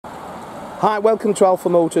Hi, welcome to Alpha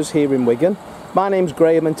Motors here in Wigan. My name's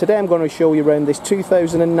Graham and today I'm going to show you around this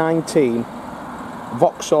 2019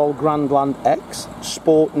 Vauxhall Grandland X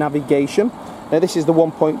Sport Navigation. Now this is the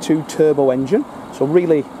 1.2 turbo engine, so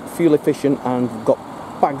really fuel efficient and got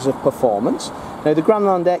bags of performance. Now the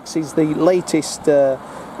Grandland X is the latest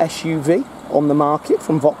SUV on the market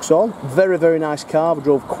from Vauxhall. Very nice car. We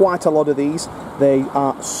drove quite a lot of these. They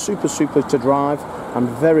are super to drive and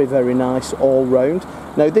very nice all round.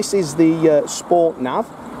 Now this is the Sport Nav,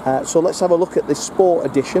 so let's have a look at the Sport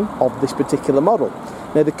edition of this particular model.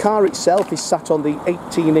 Now the car itself is sat on the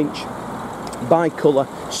 18-inch bi-colour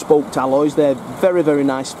spoked alloys. They're very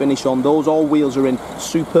nice finish on those. All wheels are in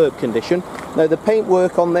superb condition. Now the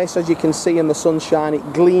paintwork on this, as you can see in the sunshine,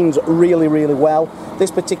 it gleams really well.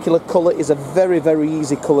 This particular colour is a very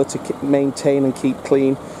easy colour to maintain and keep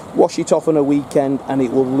clean. Wash it off on a weekend and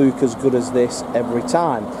it will look as good as this every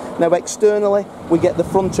time. Now externally we get the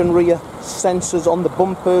front and rear sensors on the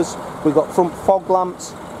bumpers. We've got front fog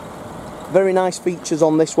lamps. Very nice features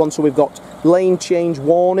on this one. So we've got lane change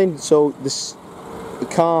warning, so the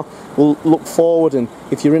car will look forward, and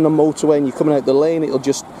if you're in a motorway and you're coming out the lane, it'll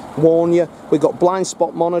just warn you. We've got blind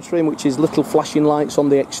spot monitoring, which is little flashing lights on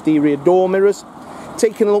the exterior door mirrors.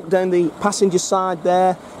 Taking a look down the passenger side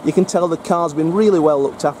there, you can tell the car's been really well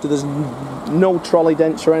looked after. There's no trolley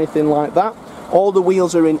dents or anything like that. All the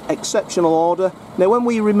wheels are in exceptional order. Now when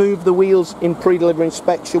we remove the wheels in pre-delivery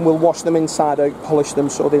inspection, we'll wash them inside out, polish them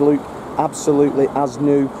so they look absolutely as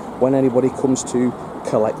new when anybody comes to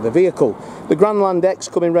collect the vehicle. The Grandland X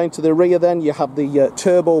coming round to the rear, then you have the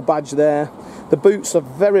turbo badge there. The boots are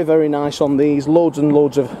very nice on these, loads and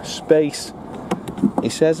loads of space, he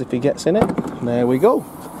says, if he gets in it. There we go.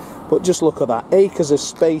 But just look at that, acres of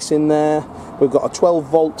space in there. We've got a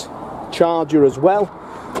 12-volt charger as well.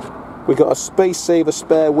 We've got a space saver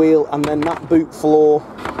spare wheel, and then that boot floor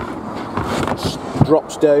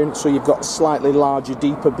drops down, so you've got a slightly larger,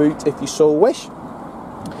 deeper boot if you so wish.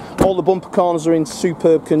 All the bumper corners are in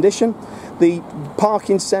superb condition. The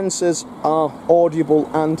parking sensors are audible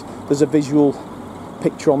and there's a visual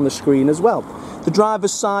picture on the screen as well. The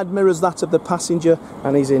driver's side mirrors that of the passenger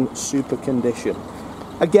and is in super condition.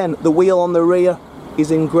 Again, the wheel on the rear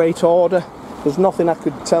is in great order. There's nothing I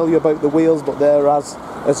could tell you about the wheels, but they're as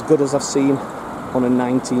good as I've seen on a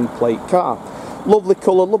 19-plate car. Lovely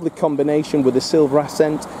colour, lovely combination with the silver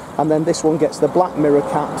accent, and then this one gets the black mirror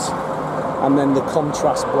caps and then the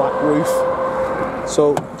contrast black roof.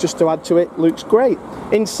 So just to add to it, looks great.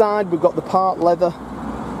 Inside we've got the part leather,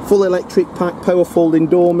 full electric pack, power folding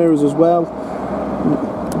door mirrors as well.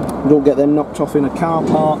 Don't get them knocked off in a car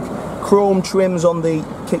park. Chrome trims on the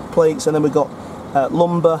kick plates, and then we've got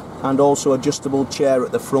lumbar and also adjustable chair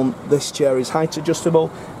at the front. This chair is height adjustable.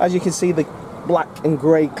 As you can see, the black and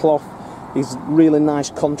grey cloth is really nice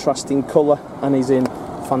contrasting colour and is in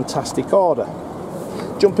fantastic order.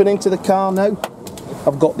 Jumping into the car now,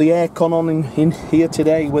 I've got the aircon on in here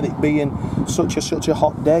today, with it being such a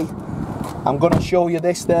hot day. I'm going to show you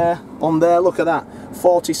this there, on there, look at that,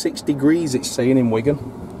 46 degrees it's saying in Wigan,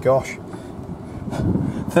 gosh.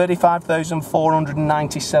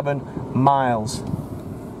 35,497 miles.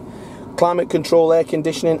 Climate control, air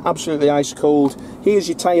conditioning, absolutely ice cold. Here's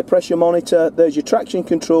your tyre pressure monitor, there's your traction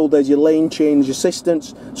control, there's your lane change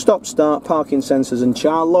assistance, stop start, parking sensors and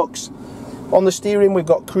child locks. On the steering we've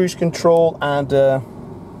got cruise control and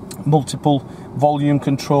multiple volume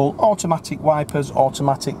control, automatic wipers,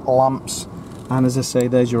 automatic lamps, and as I say,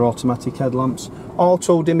 there's your automatic headlamps.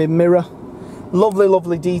 Auto dimming mirror.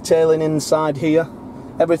 Lovely detailing inside here.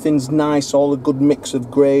 Everything's nice, all a good mix of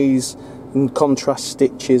greys and contrast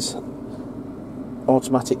stitches.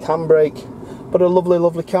 Automatic handbrake, but a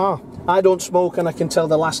lovely car. I don't smoke, and I can tell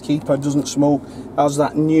the last keeper doesn't smoke, as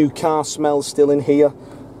that new car smell still in here.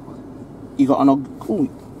 You got an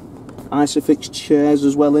Isofix chairs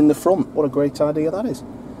as well in the front. What a great idea that is.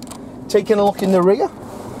 Taking a look in the rear,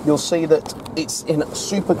 you'll see that it's in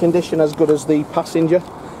super condition, as good as the passenger,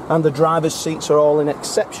 and the driver's seats are all in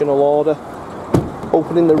exceptional order.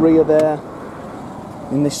 Opening the rear there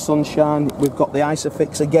in this sunshine, we've got the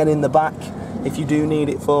Isofix again in the back if you do need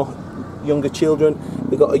it for younger children.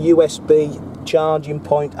 We've got a USB charging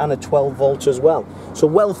point and a 12-volt as well, so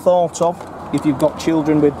well thought of if you've got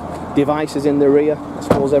children with devices in the rear. I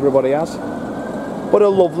suppose everybody has. But a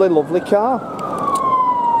lovely car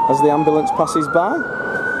as the ambulance passes by.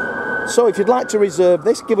 So if you'd like to reserve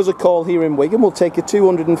this, give us a call here in Wigan. We'll take a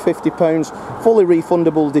 £250 fully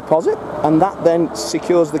refundable deposit, and that then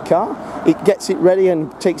secures the car. It gets it ready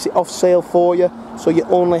and takes it off sale for you, so you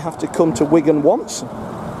only have to come to Wigan once,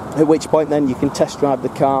 at which point then you can test drive the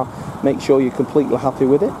car, make sure you're completely happy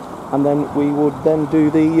with it, and then we would then do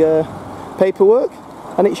the paperwork,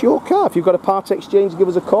 and it's your car. If you've got a part exchange, give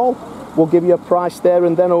us a call. We'll give you a price there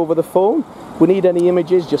and then over the phone. If we need any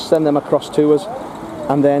images, just send them across to us,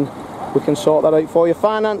 and then we can sort that out for you.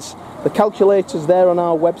 Finance, the calculator's there on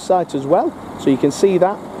our website as well, so you can see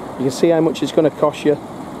that. You can see how much it's going to cost you.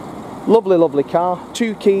 Lovely, lovely car.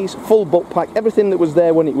 2 keys, full book pack. Everything that was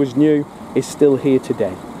there when it was new is still here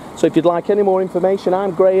today. So if you'd like any more information,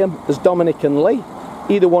 I'm Graham, there's Dominic and Lee.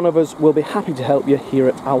 Either one of us will be happy to help you here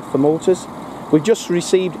at Alpha Motors. We've just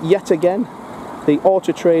received yet again the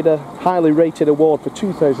Auto Trader highly rated award for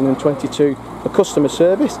 2022 for customer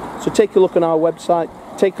service. So take a look on our website,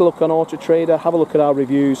 take a look on Auto Trader, have a look at our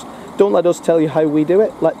reviews. Don't let us tell you how we do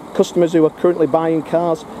it. Let customers who are currently buying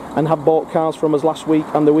cars and have bought cars from us last week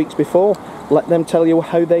and the weeks before, let them tell you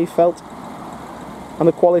how they felt and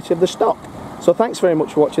the quality of the stock. So thanks very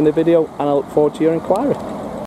much for watching the video, and I look forward to your inquiry.